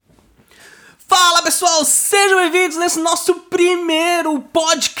pessoal, sejam bem-vindos nesse nosso primeiro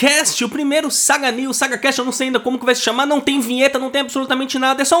podcast, o primeiro Saganews, SagaCast, eu não sei ainda como que vai se chamar, não tem vinheta, não tem absolutamente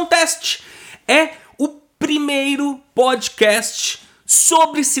nada, é só um teste. É o primeiro podcast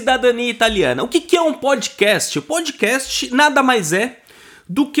sobre cidadania italiana. O que é um podcast? O podcast nada mais é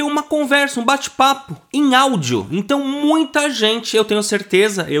do que uma conversa, um bate-papo em áudio. Então muita gente, eu tenho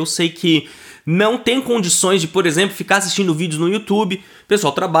certeza, eu sei que não tem condições de, por exemplo, ficar assistindo vídeos no YouTube. O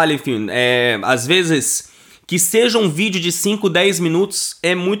pessoal trabalha, enfim, às vezes que seja um vídeo de 5, 10 minutos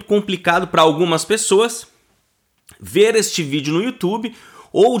é muito complicado para algumas pessoas ver este vídeo no YouTube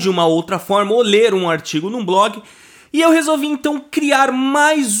ou de uma outra forma, ou ler um artigo num blog. E eu resolvi então criar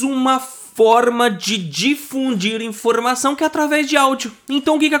mais uma forma de difundir informação que é através de áudio.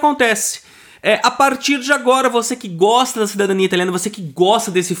 Então o que acontece? A partir de agora, você que gosta da cidadania italiana, você que gosta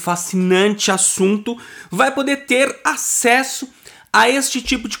desse fascinante assunto, vai poder ter acesso a este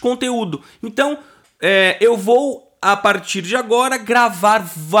tipo de conteúdo. Então, eu vou, a partir de agora, gravar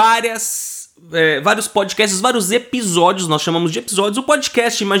vários podcasts, vários episódios, nós chamamos de episódios. O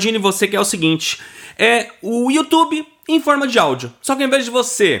podcast, imagine você que é o seguinte, é o YouTube em forma de áudio. Só que ao invés de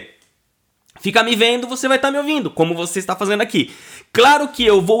você ficar me vendo, você vai estar me ouvindo, como você está fazendo aqui. Claro que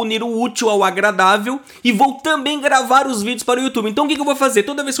eu vou unir o útil ao agradável e vou também gravar os vídeos para o YouTube. Então o que eu vou fazer?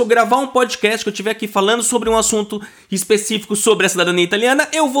 Toda vez que eu gravar um podcast, que eu estiver aqui falando sobre um assunto específico sobre a cidadania italiana,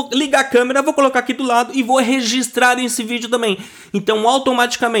 eu vou ligar a câmera, vou colocar aqui do lado e vou registrar esse vídeo também. Então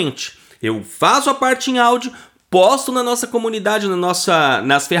automaticamente eu faço a parte em áudio, posto na nossa comunidade,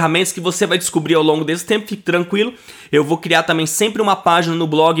 nas ferramentas que você vai descobrir ao longo desse tempo, fique tranquilo. Eu vou criar também sempre uma página no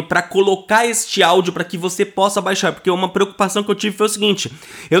blog para colocar este áudio para que você possa baixar, porque uma preocupação que eu tive foi o seguinte: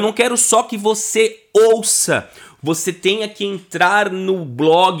 eu não quero só que você ouça, você tenha que entrar no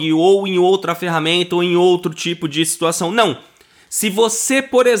blog ou em outra ferramenta ou em outro tipo de situação. Não. Se você,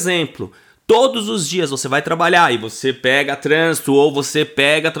 por exemplo, todos os dias você vai trabalhar e você pega trânsito ou você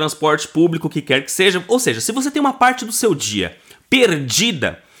pega transporte público, o que quer que seja. Ou seja, se você tem uma parte do seu dia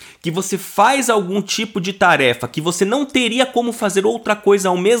perdida, que você faz algum tipo de tarefa que você não teria como fazer outra coisa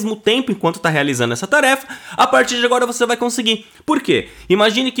ao mesmo tempo enquanto está realizando essa tarefa, a partir de agora você vai conseguir. Por quê?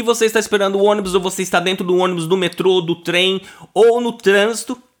 Imagine que você está esperando o ônibus ou você está dentro do ônibus, do metrô, do trem ou no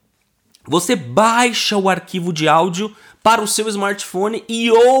trânsito. Você baixa o arquivo de áudio para o seu smartphone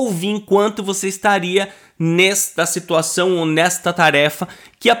e ouve enquanto você estaria nesta situação ou nesta tarefa,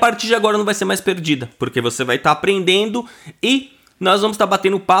 que a partir de agora não vai ser mais perdida, porque você vai estar aprendendo e nós vamos estar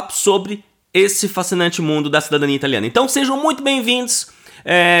batendo papo sobre esse fascinante mundo da cidadania italiana. Então sejam muito bem-vindos.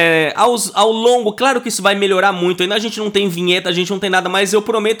 Ao longo, claro que isso vai melhorar muito, ainda a gente não tem vinheta, a gente não tem nada, mas eu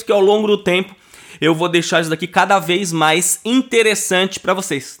prometo que ao longo do tempo eu vou deixar isso daqui cada vez mais interessante para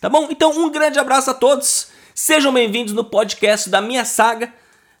vocês, tá bom? Então um grande abraço a todos, sejam bem-vindos no podcast da Minha Saga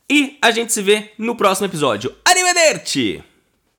e a gente se vê no próximo episódio. Arrivederci!